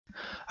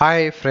Hi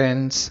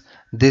friends,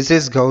 this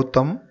is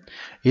Gautam.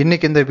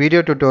 இன்னைக்கு இந்த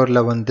video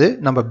டியூட்டோரியல்ல வந்து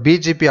நம்ம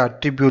BGP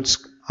Attributes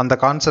அந்த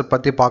கான்செப்ட்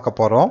பத்தி பார்க்க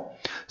போறோம்.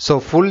 ஸோ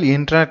ஃபுல்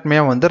இன்டர்நெட்மே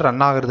வந்து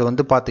ரன் ஆகுறது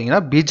வந்து பார்த்தீங்கன்னா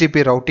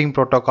BGP ரவுட்டிங்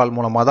ப்ரோட்டோகால்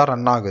மூலமாக தான்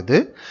ரன் ஆகுது.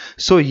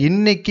 ஸோ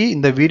இன்னைக்கு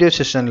இந்த வீடியோ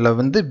செஷனில்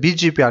வந்து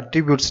BGP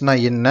Attributesனா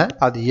என்ன,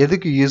 அது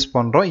எதுக்கு யூஸ்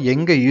பண்ணுறோம்,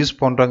 எங்கே யூஸ்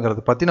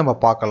பண்ணுறோங்கிறத பற்றி நம்ம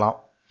பார்க்கலாம்.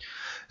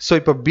 ஸோ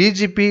இப்போ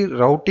BGP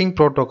ரவுட்டிங்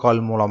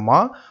ப்ரோட்டோகால்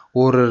மூலமாக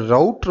ஒரு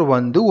ரவுட்ரு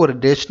வந்து ஒரு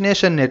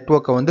டெஸ்டினேஷன்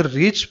நெட்வொர்க்கை வந்து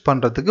ரீச்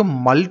பண்ணுறதுக்கு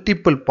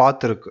மல்டிபிள்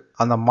பாத் இருக்குது.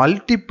 அந்த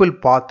மல்டிபிள்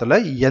பாத்தில்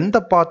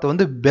எந்த பாத்தை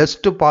வந்து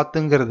பெஸ்ட்டு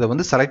பாத்துங்கிறத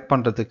வந்து செலக்ட்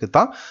பண்ணுறதுக்கு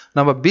தான்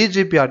நம்ம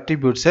BGP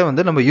Attributesஸே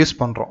வந்து நம்ம யூஸ்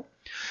பண்ணுறோம்.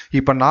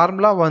 இப்போ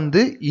நார்மலாக வந்து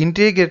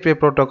இன்டீரியர் கேட்வே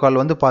ப்ரோட்டோகால்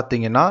வந்து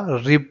பார்த்தீங்கன்னா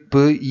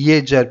ரிப்பு,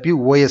 EHRP,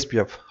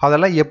 OSPF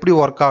அதெல்லாம் எப்படி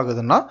ஒர்க்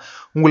ஆகுதுன்னா,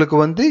 உங்களுக்கு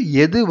வந்து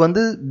எது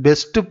வந்து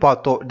பெஸ்ட்டு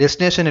பார்த்தோ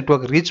டெஸ்டினேஷன்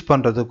நெட்வொர்க் ரீச்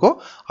பண்ணுறதுக்கோ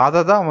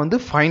அதை தான் வந்து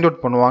ஃபைண்ட்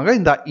அவுட் பண்ணுவாங்க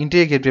இந்த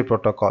இன்டீரியர் கேட்வே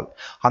ப்ரோட்டோகால்.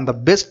 அந்த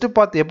பெஸ்ட்டு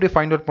பாத் எப்படி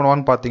ஃபைண்ட் அவுட்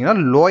பண்ணுவான்னு பார்த்தீங்கன்னா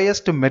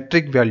லோயஸ்ட்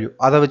மெட்ரிக் வேல்யூ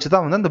அதை வச்சு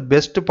தான் வந்து அந்த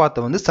பெஸ்ட்டு பாத்தை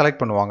வந்து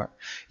செலக்ட் பண்ணுவாங்க.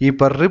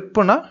 இப்போ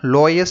ரிப்புனா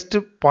லோயஸ்ட்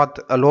பாத்,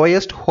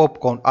 லோயஸ்ட் ஹோப்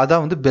கவுண்ட்,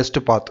 அதான் வந்து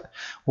பெஸ்ட்டு பாத்.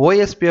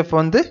 OSPF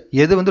வந்து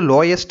எது வந்து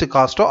லோயஸ்ட்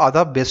காஸ்ட்டோ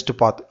அதான் பெஸ்ட்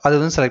பாத், அது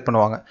வந்து செலக்ட்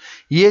பண்ணுவாங்க.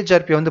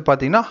 EHRP வந்து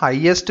பார்த்தீங்கன்னா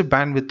highest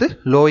pant with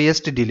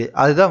lowest delay,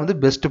 அதுதான் வந்து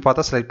பெஸ்ட்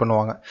பாத்தாக செலக்ட்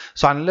பண்ணுவாங்க.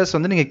 ஸோ அன்லெஸ்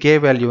வந்து நீங்கள் K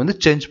வேல்யூ வந்து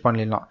சேஞ்ச்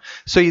பண்ணிடலாம்.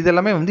 ஸோ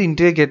இதெல்லாமே வந்து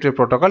இன்டீரியர் கேட்வே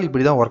ப்ரோட்டோகால்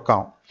இப்படி தான் ஒர்க்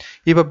ஆகும்.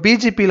 இப்போ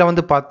BGPயில்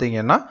வந்து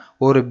பார்த்தீங்கன்னா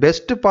ஒரு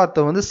பெஸ்ட் பாத்தை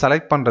வந்து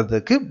செலக்ட்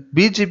பண்ணுறதுக்கு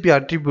BGP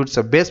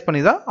Attributesஸை பேஸ்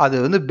பண்ணி தான் அது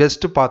வந்து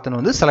பெஸ்ட் பாத்துன்னு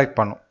வந்து செலக்ட்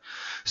பண்ணும்.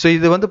 ஸோ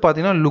இது வந்து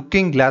பார்த்தீங்கன்னா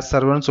லுக்கிங் கிளாஸ்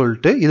சர்வர்னு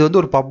சொல்லிட்டு இது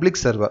வந்து ஒரு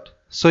பப்ளிக் சர்வர்.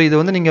 ஸோ இது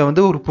வந்து நீங்கள்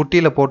வந்து ஒரு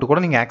புட்டியில் போட்டு கூட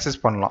நீங்கள் ஆக்சஸ்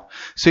பண்ணலாம்.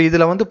 ஸோ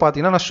இதில் வந்து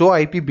பார்த்தீங்கன்னா நான் ஷோ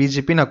IP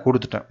BGP நான்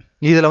கொடுத்துட்டேன்.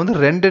 இதில் வந்து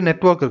 2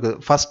 நெட்வொர்க் இருக்குது.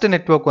 ஃபஸ்ட்டு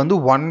நெட்வொர்க் வந்து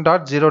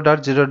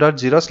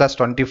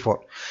 1.0.0.0/24.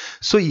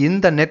 ஸோ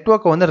இந்த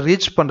நெட்வொர்க்கை வந்து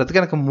ரீச்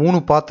பண்ணுறதுக்கு எனக்கு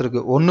 3 பாத்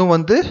இருக்குது. ஒன்று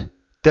வந்து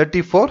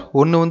 34,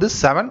 ஒன்று வந்து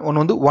 7,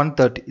 ஒன்று வந்து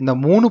 130. இந்த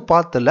 3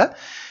 பாத்தில்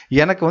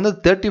எனக்கு வந்து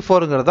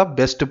 34ங்கிறதா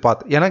பெஸ்ட்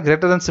பாத். ஏன்னா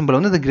கிரேட்டர் தன் சிம்பிள்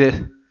வந்து இது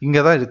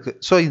இங்கே தான் இருக்குது.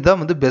 ஸோ இதுதான்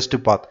வந்து பெஸ்ட்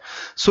பாத்.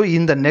 ஸோ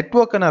இந்த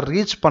நெட்வொர்க்கை நான்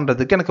ரீச்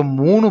பண்ணுறதுக்கு எனக்கு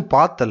 3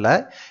 பாத்தில்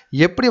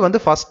எப்படி வந்து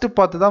ஃபஸ்ட்டு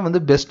பாத்து தான்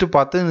வந்து பெஸ்ட்டு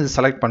பாத்து இது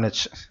செலக்ட்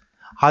பண்ணுச்சு.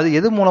 அது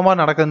எது மூலமாக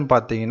நடக்குதுன்னு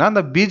பார்த்தீங்கன்னா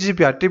அந்த BGP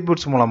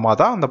Attributes மூலமாக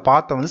தான் அந்த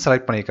பாத்தை வந்து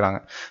செலக்ட்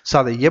பண்ணிக்கிறாங்க. ஸோ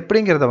அதை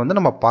எப்படிங்கிறத வந்து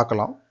நம்ம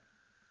பார்க்கலாம்.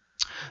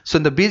 ஸோ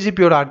இந்த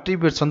BGPயோட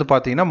அட்ரிபியூட்ஸ் வந்து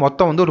பார்த்தீங்கன்னா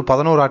மொத்தம் வந்து ஒரு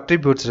 11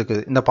 அட்ரிபியூட்ஸ்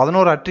இருக்குது. இந்த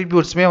 11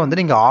 அட்ரிபியூட்ஸுமே வந்து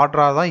நீங்கள்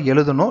ஆர்டராக தான்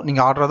எழுதணும்,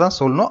 நீங்கள் ஆர்டராக தான்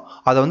சொல்லணும்,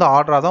 அதை வந்து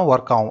ஆர்டராக தான்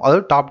ஒர்க் ஆகும்,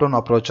 அதாவது top down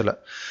அப்ரோச்சில்.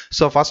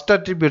 So first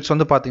attributes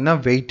வந்து பார்த்தீங்கன்னா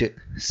வெயிட்,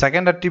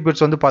 செகண்ட்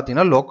அட்ரிபியூட்ஸ் வந்து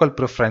பார்த்தீங்கன்னா லோக்கல்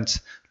ப்ரிஃபரன்ஸ்,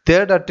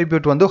 தேர்ட்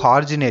அட்ரிபியூட் வந்து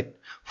ஆர்ஜினேட்,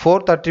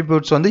 ஃபோர்த்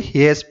அட்ரிபியூட்ஸ் வந்து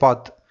AS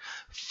பாத்,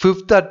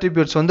 ஃபிஃப்த்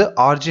அட்ரிபியூட்ஸ் வந்து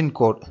ஆர்ஜின்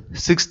கோட்,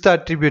 சிக்ஸ்த்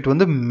அட்ரிபியூட்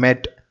வந்து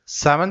மெட்,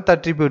 செவன்த்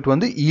அட்ரிபியூட்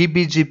வந்து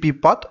EBGP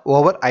பாத்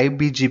ஓவர்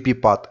IBGP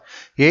பாத்,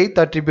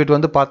 எய்த் அட்ரிபியூட்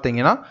வந்து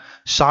பார்த்தீங்கன்னா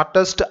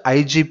shortest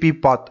IGP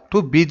path to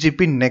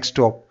BGP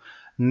next hop,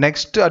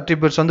 next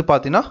attributes வந்து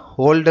பார்த்தீங்கன்னா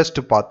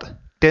ஓல்டஸ்ட் பாத்,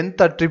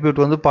 10th அட்ரிபியூட்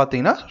வந்து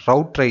பார்த்தீங்கன்னா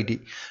ரவுட்டர் ID,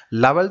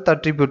 11th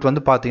அட்ரிபியூட்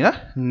வந்து பார்த்தீங்கன்னா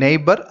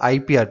நெய்பர்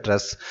IP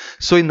அட்ரஸ்.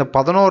 ஸோ இந்த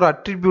 11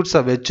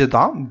 அட்ரிபியூட்ஸை வச்சு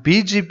தான்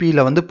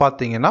BGPயில் வந்து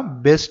பார்த்தீங்கன்னா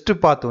பெஸ்ட்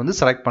பாத் வந்து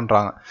செலக்ட்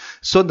பண்ணுறாங்க.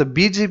 ஸோ இந்த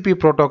BGP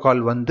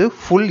ப்ரோட்டோகால் வந்து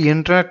ஃபுல்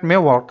இன்டர்நெட்மே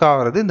ஒர்க்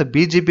ஆகிறது இந்த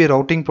BGP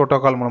ரவுட்டிங்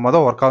ப்ரோட்டோகால் மூலமாக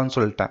தான் ஒர்க் ஆகுன்னு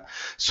சொல்லிட்டேன்.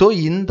 ஸோ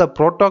இந்த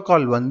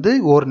ப்ரோட்டோகால் வந்து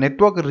ஒரு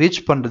நெட்வொர்க்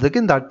ரீச்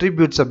பண்ணுறதுக்கு இந்த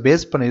அட்ரிபியூட்ஸை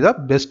பேஸ் பண்ணி தான்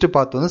பெஸ்ட்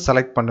பாத் வந்து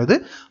செலக்ட் பண்ணுது.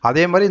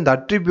 அதே மாதிரி இந்த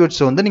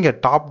அட்ரிபியூட்ஸ் வந்து நீங்கள்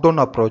top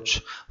down approach,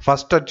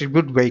 first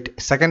attribute wait,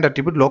 second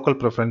attribute local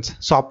preference,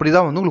 so அப்படி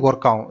தான் வந்து உங்களுக்கு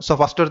ஒர்க் ஆகும். ஸோ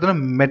ஃபஸ்ட்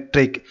எடுத்தோன்னா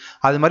மெட்ரிக்,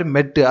 அது மாதிரி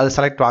மெட்டு அது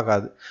செலக்ட்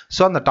ஆகாது.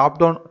 ஸோ அந்த டாப்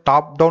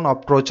டவுன்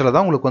அப்ரோச்சில்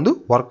தான் உங்களுக்கு வந்து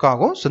ஒர்க்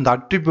ஆகும். ஸோ இந்த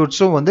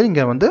அட்ரிபியூட்ஸும் வந்து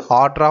நீங்கள் வந்து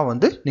ஆர்டராக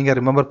வந்து நீங்கள்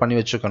ரிமெம்பர் பண்ணி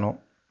வச்சுக்கணும்.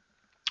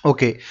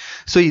 ஓகே,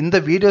 ஸோ இந்த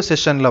வீடியோ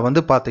செஷனில்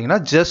வந்து பார்த்தீங்கன்னா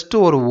ஜஸ்ட்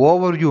ஒரு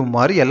ஓவர்வியூ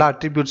மாதிரி எல்லா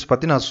அட்ரிபியூட்ஸ்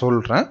பற்றி நான்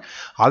சொல்கிறேன்.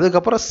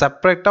 அதுக்கப்புறம்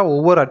செப்பரேட்டாக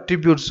ஒவ்வொரு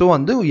அட்ரிபியூட்ஸும்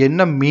வந்து என்ன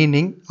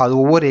மீனிங், அது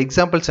ஒவ்வொரு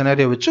எக்ஸாம்பிள்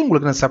சினாரியோ வச்சு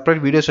உங்களுக்கு நான்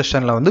செப்பரேட் வீடியோ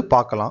செஷனில் வந்து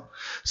பார்க்கலாம்.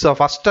 ஸோ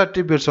ஃபஸ்ட்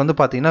அட்ரிபியூட்ஸ் வந்து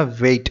பார்த்தீங்கன்னா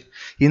வெயிட்.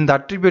 இந்த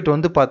அட்ரிபியூட்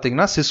வந்து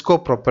பார்த்தீங்கன்னா சிஸ்கோ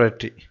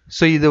ப்ரொப்ரைட்டரி.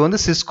 ஸோ இது வந்து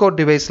சிஸ்கோ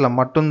டிவைஸில்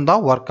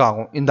மட்டும்தான் ஒர்க்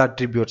ஆகும் இந்த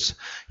அட்ரிபியூட்ஸ்.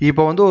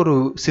 இப்போ வந்து ஒரு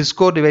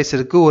சிஸ்கோ டிவைஸ்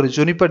இருக்குது, ஒரு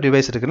ஜுனிப்பர்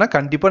டிவைஸ் இருக்குன்னா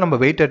கண்டிப்பாக நம்ம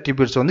வெயிட்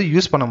அட்ரிபியூட்ஸ் வந்து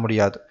யூஸ் பண்ண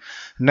முடியாது.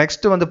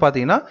 நெக்ஸ்ட் வந்து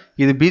பார்த்தீங்கன்னா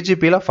இது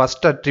BGPயில்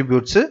ஃபர்ஸ்ட்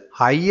அட்ரிபியூட்ஸு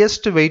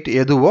ஹையஸ்ட் வெயிட்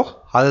எதுவோ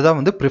அதுதான்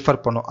வந்து ப்ரிஃபர்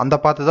பண்ணும், அந்த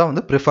பார்த்து தான்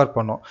வந்து ப்ரிஃபர்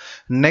பண்ணும்.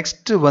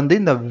 நெக்ஸ்ட் வந்து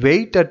இந்த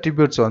வெயிட்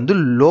அட்ரிபியூட்ஸ் வந்து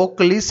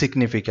லோக்கலி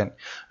சிக்னிஃபிகண்ட்.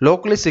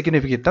 லோக்கலி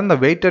சிக்னிஃபிகண்ட் அந்த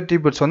வெயிட்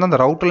அட்ரிபியூட்ஸ் வந்து அந்த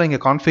ரவுட்டரில்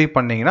நீங்கள் கான்ஃபிகர்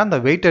பண்ணிங்கன்னா அந்த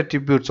வெயிட்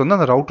அட்ரிபியூட்ஸ் வந்து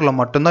அந்த ரவுட்டரில்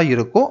மட்டும்தான்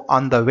இருக்கும்.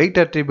 அந்த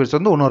வெயிட் அட்ரிபியூட்ஸ்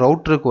வந்து இன்னொரு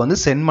ரவுட்டருக்கு வந்து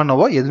சென்ட்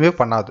பண்ணவோ எதுவுமே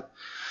பண்ணாது.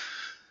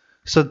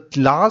 ஸோ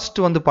லாஸ்ட்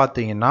வந்து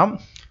பார்த்தீங்கன்னா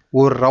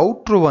ஒரு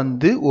ரவுட்ரு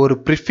வந்து ஒரு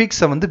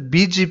ப்ரிஃபிக்ஸை வந்து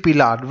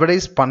BGPயில்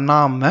அட்வர்டைஸ்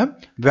பண்ணாமல்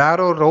வேற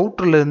ஒரு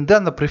ரவுட்டர்லேருந்து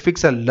அந்த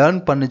ப்ரிஃபிக்ஸை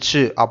லேர்ன்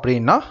பண்ணிச்சு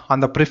அப்படின்னா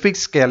அந்த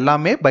ப்ரிஃபிக்ஸ்க்கு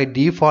எல்லாமே பை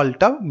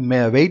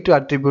டிஃபால்ட்டாக வெயிட்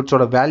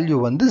அட்ரிபியூட்ஸோட வேல்யூ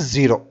வந்து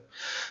 0.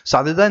 ஸோ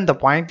அதுதான் இந்த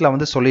பாயிண்டில்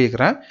வந்து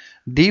சொல்லியிருக்கிறேன்.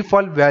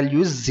 Default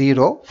value is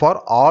 0 for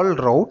all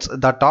routes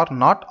that are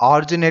not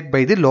originated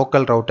by the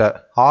local router.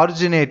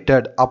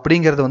 Originated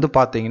அப்படிங்கிறது வந்து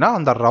பார்த்தீங்கன்னா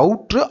அந்த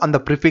ரவுட்ரு அந்த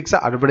ப்ரிஃபிக்ஸை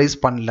அட்வர்டைஸ்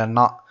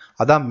பண்ணலன்னா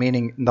அதான்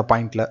மீனிங் இந்த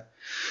பாயிண்ட்ல.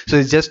 ஸோ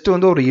இது ஜஸ்ட்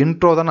வந்து ஒரு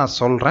இன்ட்ரோ தான் நான்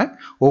சொல்கிறேன்.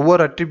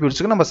 ஒவ்வொரு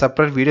அட்ரிபியூட்ஸுக்கும் நம்ம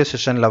செப்பரேட் வீடியோ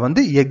செஷனில்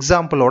வந்து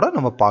எக்ஸாம்பிளோட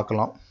நம்ம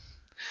பார்க்கலாம்.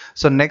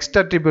 ஸோ நெக்ஸ்ட்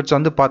அட்ரிபியூட்ஸ்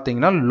வந்து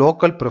பார்த்தீங்கன்னா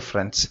லோக்கல்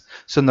ப்ரிஃபரன்ஸ்.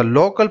 ஸோ இந்த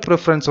லோக்கல்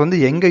ப்ரிஃபரன்ஸ் வந்து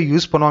எங்கே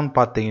யூஸ் பண்ணுவான்னு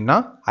பார்த்தீங்கன்னா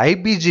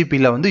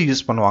ஐபிஜிபியில் வந்து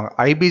யூஸ் பண்ணுவாங்க.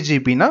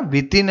 ஐபிஜிபினா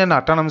வித்தின் அண்ட்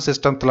அட்டானமஸ்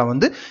சிஸ்டத்தில்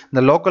வந்து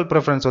இந்த லோக்கல்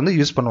ப்ரிஃபரன்ஸ் வந்து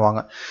யூஸ்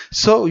பண்ணுவாங்க.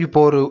 ஸோ இப்போ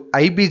ஒரு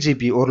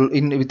ஐபிஜிபி ஒரு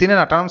வித்தின்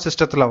அண்ட் அட்டானமஸ்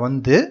சிஸ்டத்தில்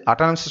வந்து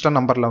அட்டானமஸ் சிஸ்டம்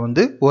நம்பரில்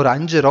வந்து ஒரு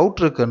 5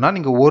 ரவுட்டர் இருக்குன்னா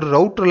நீங்கள் ஒரு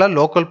ரவுட்டரில்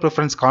லோக்கல்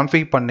ப்ரிஃபரன்ஸ்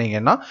கான்ஃபிக்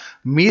பண்ணீங்கன்னா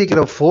மீதி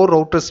இருக்கிற 4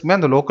 ரவுட்டர்ஸுமே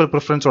அந்த லோக்கல்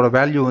ப்ரிஃபரன்ஸோட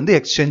வேல்யூ வந்து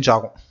எக்ஸ்சேஞ்ச்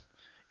ஆகும்,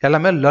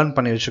 எல்லாமே லேர்ன்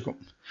பண்ணி வச்சுக்கும்.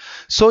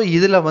 ஸோ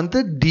இதில் வந்து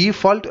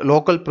டிஃபால்ட்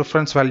லோக்கல்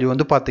ப்ரிஃபரன்ஸ் வேல்யூ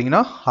வந்து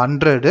பார்த்தீங்கன்னா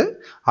 100.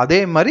 அதே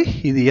மாதிரி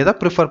இது எதை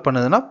ப்ரிஃபர்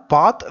பண்ணுதுன்னா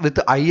பாத்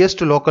with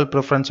highest local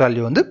preference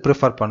value வந்து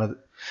ப்ரிஃபர் பண்ணுது.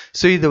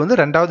 ஸோ இது வந்து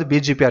ரெண்டாவது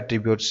PGP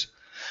attributes.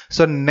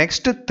 So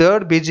next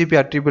third PGP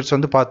attributes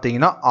வந்து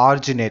பார்த்தீங்கன்னா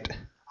ஆர்ஜினேட்.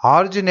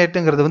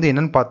 ஆர்ஜினேட்டுங்கிறது வந்து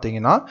என்னன்னு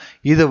பார்த்தீங்கன்னா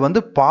இது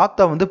வந்து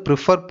பாத்தை வந்து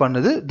ப்ரிஃபர்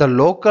பண்ணுது த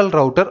லோக்கல்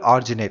ரவுட்டர்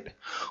ஆர்ஜினேட்.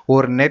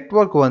 ஒரு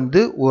நெட்வொர்க்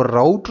வந்து ஒரு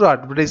ரவுட்டர்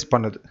அட்வர்டைஸ்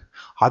பண்ணுது,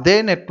 அதே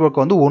நெட்வொர்க்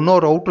வந்து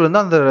இன்னொரு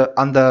ரவுட்டர்லேருந்து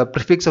அந்த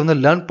ப்ரிஃபிக்ஸை வந்து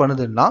லேர்ன்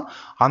பண்ணுதுன்னா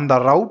அந்த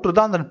ரவுட்டர்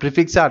தான் அந்த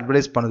ப்ரிஃபிக்ஸை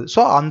அட்வர்டைஸ் பண்ணுது. ஸோ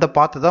அந்த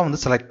பார்த்து தான்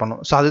வந்து செலக்ட்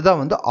பண்ணும். ஸோ அதுதான்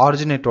வந்து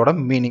ஆர்ஜினேட்டோட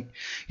மீனிங்.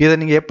 இதை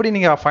நீங்கள் எப்படி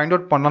நீங்கள் ஃபைண்ட்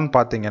அவுட் பண்ணலான்னு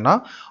பார்த்தீங்கன்னா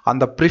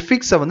அந்த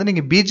ப்ரிஃபிக்ஸை வந்து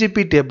நீங்கள்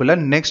பிஜிபி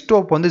டேபிளில் நெக்ஸ்ட்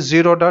ஹாப் வந்து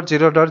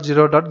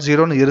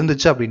 0.0.0.0ன்னு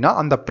இருந்துச்சு அப்படின்னா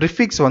அந்த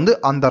ப்ரிஃபிக்ஸ் வந்து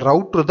அந்த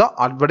ரவுட்டர் தான்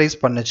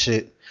அட்வர்டைஸ் பண்ணுச்சு,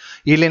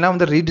 இல்லைனா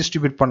வந்து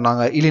ரீடிஸ்ட்ரிபியூட்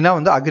பண்ணாங்க, இல்லைனா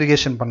வந்து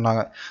அக்ரிகேஷன்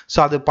பண்ணாங்க. ஸோ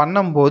அது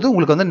பண்ணும்போது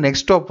உங்களுக்கு வந்து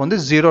நெக்ஸ்ட் ஹாப் வந்து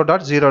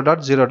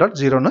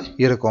 0.0.0.0ன்னு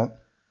இருக்கும்.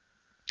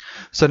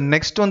 ஸோ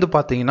நெக்ஸ்ட் வந்து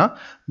பார்த்தீங்கன்னா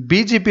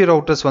பிஜிபி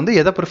ரவுட்டர்ஸ் வந்து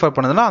எதை ப்ரிஃபர்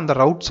பண்ணுதுன்னா அந்த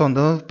ரவுட்ஸ்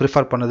வந்து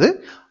ப்ரிஃபர் பண்ணுது.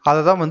 அதை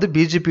தான் வந்து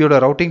பிஜிபியோட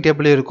ரவுட்டிங்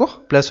டேபிளும் இருக்கும்,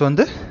 ப்ளஸ்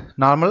வந்து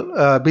நார்மல்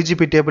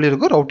பிஜிபி டேபிள்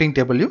இருக்கும், ரவுட்டிங்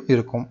டேபிளையும்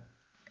இருக்கும்.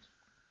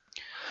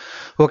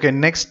 ஓகே,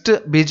 நெக்ஸ்ட்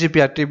பிஜிபி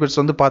அட்ரிபியூட்ஸ்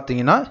வந்து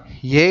பார்த்தீங்கன்னா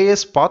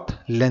ஏஎஸ் பாத்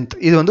லென்த்.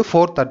 இது வந்து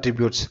 4th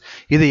அட்ரிபியூட்ஸ்.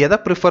 இது எதை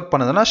ப்ரிஃபர்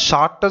பண்ணுதுன்னா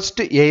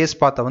ஷார்ட்டஸ்ட் ஏஎஸ்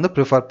பாத்தை வந்து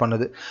ப்ரிஃபர்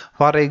பண்ணுது.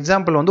 ஃபார்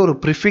எக்ஸாம்பிள் வந்து ஒரு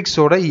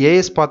ப்ரிஃபிக்ஸோட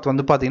ஏஎஸ் பாத்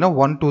வந்து பார்த்தீங்கன்னா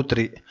 1 2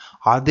 3,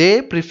 அதே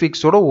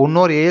ப்ரிஃபிக்ஸோட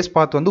இன்னொரு ஏஎஸ்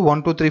பாத் வந்து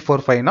 1 2 3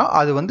 4 5னா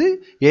அது வந்து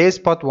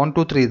ஏஎஸ் பாத் 1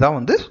 2 3 தான்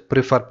வந்து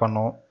ப்ரிஃபர்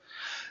பண்ணும்.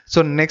 ஸோ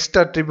நெக்ஸ்ட்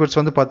அட்ரிபியூட்ஸ்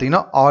வந்து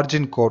பார்த்தீங்கன்னா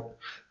ஆர்ஜின் கோட்.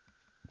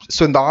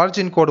 ஸோ இந்த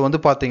ஆர்ஜின் கோடு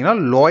வந்து பார்த்தீங்கன்னா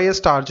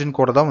லோயஸ்ட் ஆர்ஜின்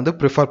கோடை தான் வந்து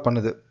ப்ரிஃபர்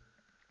பண்ணுது.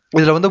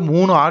 இதில் வந்து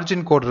 3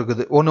 ஆர்ஜின் கோட்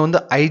இருக்குது. ஒன்று வந்து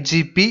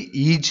IGP,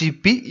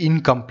 EGP,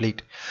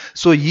 incomplete.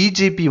 So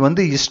EGP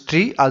வந்து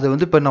ஹிஸ்ட்ரி, அது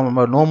வந்து இப்போ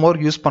நம்ம நோ மோர்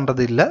யூஸ்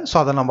பண்ணுறது இல்லை, ஸோ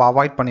அதை நம்ம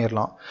அவாய்ட்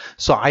பண்ணிடலாம்.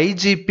 So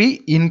IGP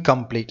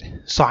incomplete.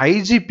 So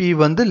IGP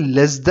வந்து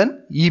less than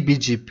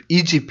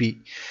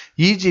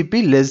EGP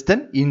less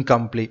than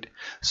incomplete.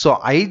 So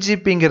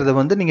ஐஜிபிங்கிறது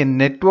வந்து நீங்கள்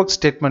நெட்வொர்க்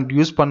ஸ்டேட்மெண்ட்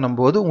யூஸ்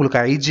பண்ணும்போது உங்களுக்கு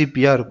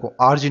ஐஜிபியாக இருக்கும்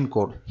ஆர்ஜின்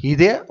கோட்.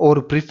 இதே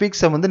ஒரு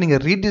ப்ரிஃபிக்ஸை வந்து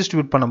நீங்கள்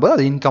ரீடிஸ்ட்ரிபியூட் பண்ணும்போது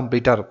அது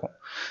இன்கம்ப்ளீட்டாக இருக்கும்.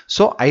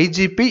 So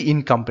IGP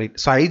incomplete.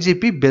 So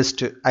IGP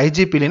best,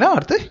 IGP இல்லைன்னா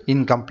அடுத்து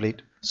இன்கம்ப்ளீட்.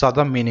 ஸோ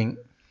அதான் மீனிங்.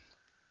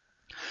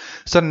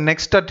 ஸோ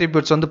நெக்ஸ்ட்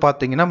அட்ரிபியூட்ஸ் வந்து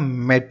பார்த்தீங்கன்னா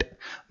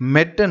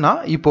மெட்டுனா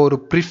இப்போ ஒரு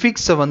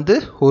ப்ரிஃபிக்ஸை வந்து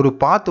ஒரு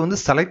பாத் வந்து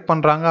செலக்ட்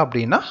பண்ணுறாங்க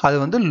அப்படின்னா அது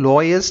வந்து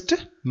லோயஸ்ட்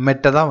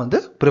மெட்டை தான் வந்து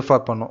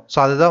ப்ரிஃபர் பண்ணும். ஸோ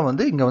அதுதான்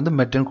வந்து இங்கே வந்து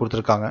மெட்டுன்னு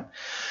கொடுத்துருக்காங்க.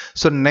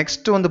 ஸோ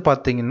நெக்ஸ்ட் வந்து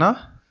பார்த்தீங்கன்னா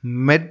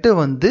மெட்டு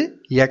வந்து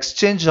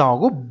எக்ஸ்சேஞ்ச்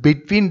ஆகும்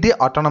between the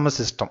autonomous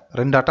system.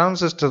 2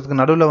 autonomous சிஸ்டத்துக்கு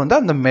நடுவில் வந்து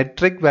அந்த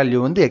மெட்ரிக்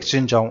வேல்யூ வந்து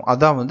எக்ஸ்சேஞ்ச் ஆகும்,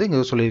 அதான் வந்து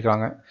இங்கே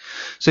சொல்லியிருக்காங்க.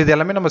 ஸோ இது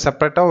எல்லாமே நம்ம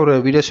செப்பரேட்டாக ஒரு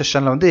வீடியோ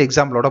செஷனில் வந்து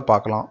எக்ஸாம்பிளோட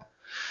பார்க்கலாம்.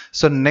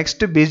 ஸோ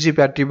நெக்ஸ்ட்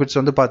பிஜிபி அட்ரிபியூட்ஸ்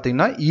வந்து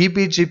பார்த்தீங்கன்னா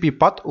இபிஜிபி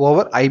பாத்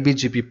ஓவர்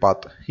ஐபிஜிபி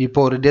பாத். இப்போ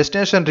ஒரு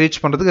டெஸ்டினேஷன்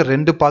ரீச் பண்ணுறதுக்கு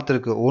 2 பாத்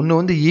இருக்குது. ஒன்று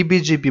வந்து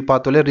இபிஜிபி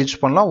பாத் வழியாக ரீச்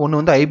பண்ணலாம், ஒன்று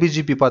வந்து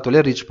ஐபிஜிபி பாத்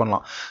வழியாக ரீச்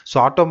பண்ணலாம். ஸோ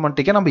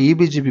ஆட்டோமேட்டிக்காக நம்ம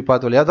இபிஜிபி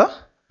பாத் வழியாக தான்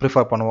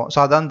ப்ரிஃபர் பண்ணுவோம். ஸோ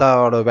அதான்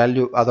அதோட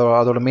வேல்யூ,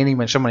 அதோட மீனிங்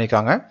மென்ஷன்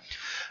பண்ணியிருக்காங்க.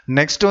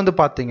 நெக்ஸ்ட் வந்து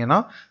பார்த்தீங்கன்னா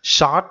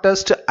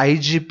shortest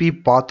IGP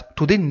path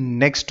to the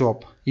next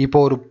hop. இப்போ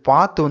ஒரு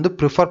பாத் வந்து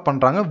ப்ரிஃபர்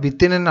பண்ணுறாங்க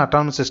வித்தின் அன்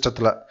அட்டானமஸ்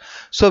சிஸ்டத்தில்.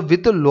 So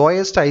with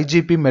lowest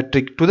IGP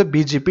matric to the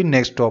PGP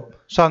next hop.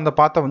 So அந்த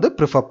பாத்தை வந்து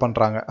ப்ரிஃபர்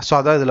பண்ணுறாங்க. ஸோ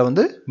அதான் இதில்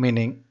வந்து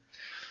மீனிங்.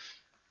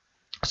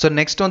 ஸோ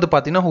நெக்ஸ்ட் வந்து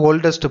பார்த்தீங்கன்னா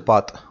ஓல்டஸ்ட்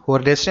பாத்.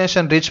 ஒரு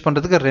டெஸ்டினேஷன் ரீச்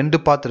பண்ணுறதுக்கு 2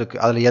 பாத்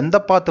இருக்குது. அதில் எந்த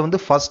பாத்தை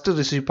வந்து ஃபஸ்ட்டு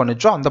ரிசீவ்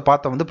பண்ணிச்சோ அந்த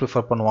பாத்தை வந்து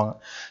ப்ரிஃபர் பண்ணுவாங்க.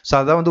 ஸோ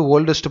அதான் வந்து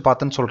ஓல்டஸ்ட்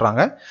பாத்துன்னு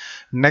சொல்கிறாங்க.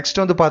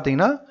 நெக்ஸ்ட் வந்து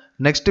பார்த்தீங்கன்னா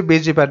நெக்ஸ்ட்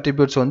பிஜிபி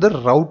அட்ரிபியூட்ஸ் வந்து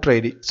router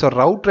ID. So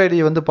router ID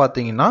வந்து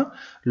பார்த்தீங்கன்னா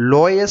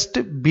lowest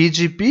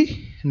PGP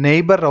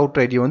neighbour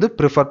router ID வந்து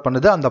ப்ரிஃபர்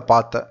பண்ணுது அந்த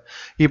பாத்தை.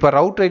 இப்போ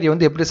ரவுட்டர் ஐடி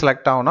வந்து எப்படி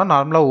செலக்ட் ஆகும்னா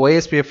நார்மலாக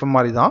OSPF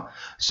மாதிரி தான்.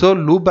 ஸோ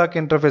லூபேக்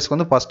இன்டர்ஃபேஸ்க்கு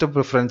வந்து ஃபஸ்ட்டு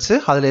ப்ரிஃபரன்ஸு,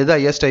 அதில் எது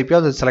ஹையஸ்ட் ஐபியோ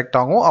அது செலக்ட்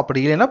ஆகும். அப்படி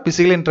இல்லைன்னா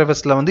பிசிக்கல்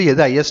இன்டர்ஃபேஸில் வந்து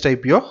எது ஹையஸ்ட்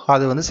ஐபியோ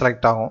அது வந்து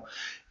செலக்ட் ஆகும்.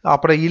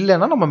 அப்படி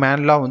இல்லைன்னா நம்ம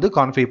மேனுவலாக வந்து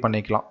கான்ஃபிகர்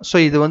பண்ணிக்கலாம். ஸோ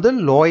இது வந்து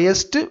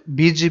lowest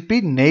PGP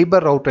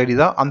neighbour router ID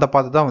தான், அந்த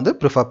பாத்து தான் வந்து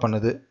ப்ரிஃபர்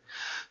பண்ணுது.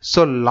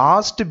 ஸோ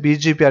லாஸ்ட்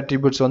பிஜிபி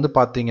அட்ரிபியூட்ஸ் வந்து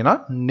பார்த்தீங்கன்னா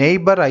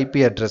நெய்பர்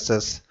ஐபி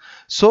அட்ரஸஸ்.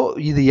 ஸோ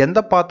இது எந்த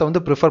பாத்தை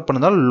வந்து prefer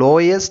பண்ணுதாலும்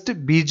lowest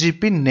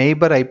PGP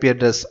neighbour IP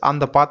address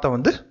அந்த பாத்தை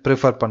வந்து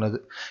ப்ரிஃபர் பண்ணுது.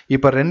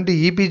 இப்போ 2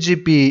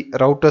 இபிஜிபி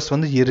ரவுட்டர்ஸ்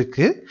வந்து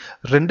இருக்குது,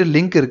 2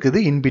 லிங்க்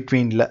இருக்குது இன்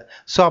பிட்வீனில்.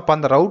 ஸோ அப்போ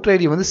அந்த ரவுட்டர்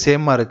ஐடி வந்து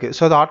சேமாக இருக்குது.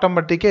 ஸோ அது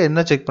ஆட்டோமேட்டிக்காக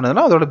என்ன செக்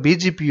பண்ணுதுன்னா அதோட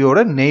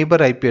பிஜிபியோட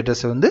நெய்பர் ஐபி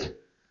அட்ரஸை வந்து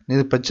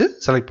இது வச்சு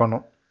செலக்ட்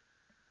பண்ணும்.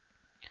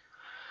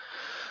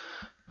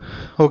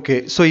 ஓகே,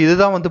 ஸோ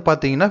இதுதான் வந்து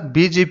பார்த்தீங்கன்னா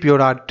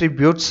பிஜிபியோட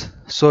அட்ரிபியூட்ஸ்.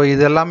 ஸோ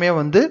இது எல்லாமே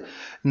வந்து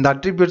இந்த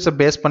அட்ரிபியூட்ஸை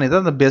பேஸ் பண்ணி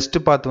தான் இந்த பெஸ்ட்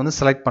பாத் வந்து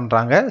செலக்ட்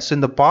பண்ணுறாங்க. ஸோ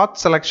இந்த பாத்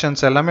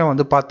செலெக்ஷன்ஸ் எல்லாமே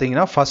வந்து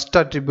பார்த்தீங்கன்னா ஃபர்ஸ்ட்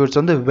அட்ரிபியூட்ஸ்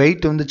வந்து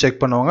வெயிட் வந்து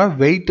செக் பண்ணுவாங்க.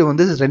 வெயிட்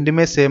வந்து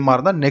ரெண்டுமே சேமாக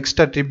இருந்தால்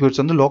நெக்ஸ்ட்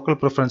அட்ரிபியூட்ஸ் வந்து லோக்கல்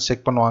ப்ரிஃபரன்ஸ்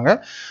செக் பண்ணுவாங்க.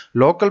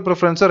 லோக்கல்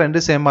ப்ரிஃபரன்ஸும்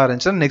 2 சேமாக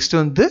இருந்துச்சுன்னா நெக்ஸ்ட்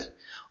வந்து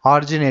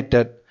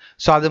ஆரிஜினேட்டட்.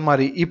 ஸோ அது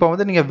மாதிரி இப்போ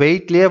வந்து நீங்கள்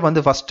வெயிட்லேயே வந்து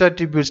ஃபஸ்ட்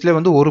அட்ரிபியூட்ஸ்லேயே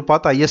வந்து ஒரு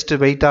பாத் ஹையஸ்ட்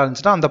வெயிட்டாக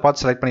இருந்துச்சுன்னா அந்த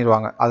பாத் செலக்ட்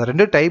பண்ணிடுவாங்க. அது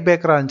 2 டை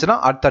பேக்கராக இருந்துச்சுன்னா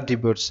அடுத்த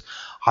அட்ரிபியூட்ஸ்,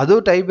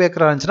 அதுவும் டை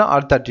பேக்கராக இருந்துச்சுன்னா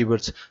அடுத்த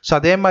அட்ரிபியூட்ஸ். ஸோ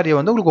அதே மாதிரி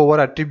வந்து உங்களுக்கு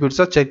ஒவ்வொரு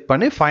அட்ரிபியூட்ஸாக செக்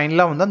பண்ணி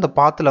ஃபைனலாக வந்து அந்த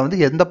பாத்தில் வந்து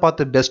எந்த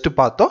பாத்து பெஸ்ட்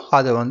பாத்தோ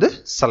அது வந்து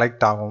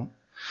செலக்ட் ஆகும்.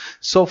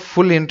 ஸோ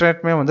ஃபுல்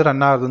இன்டர்நெட்டுமே வந்து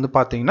ரன் ஆகுது வந்து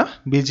பார்த்தீங்கன்னா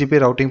பிஜிபி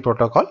ரவுட்டிங்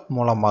ப்ரோட்டோகால்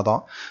மூலமாக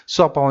தான். ஸோ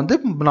அப்போ வந்து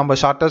நம்ம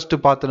ஷார்ட்டஸ்ட்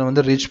பாத்தில்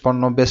வந்து ரீச்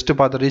பண்ணணும், பெஸ்ட்டு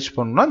பார்த்து ரீச்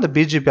பண்ணணும்னா இந்த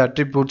பிஜிபி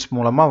அட்ரிபியூட்ஸ்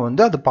மூலமாக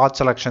வந்து அது பாத்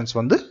செலெக்ஷன்ஸ்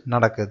வந்து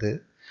நடக்குது.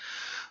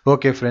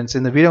 ஓகே ஃப்ரெண்ட்ஸ்,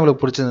 இந்த வீடியோ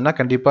உங்களுக்கு பிடிச்சிருந்ததுன்னா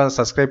கண்டிப்பாக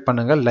சப்ஸ்கிரைப்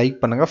பண்ணுங்கள், லைக்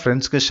பண்ணுங்கள்,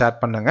 ஃப்ரெண்ட்ஸ்க்கு ஷேர்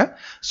பண்ணுங்கள்.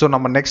 ஸோ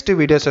நம்ம நெக்ஸ்ட்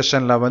வீடியோ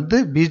செஷனில் வந்து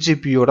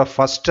பிஜிபியோட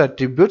ஃபஸ்ட்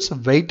அட்ரிபியூட்ஸ்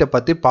வெயிட்டை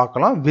பற்றி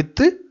பார்க்கலாம்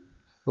வித்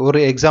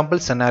ஒரு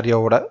example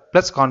செனாரியோவோட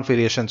plus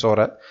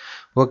கான்ஃபிகரேஷன்ஸோட.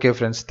 Okay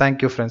friends, thank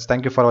you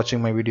for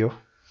watching my video.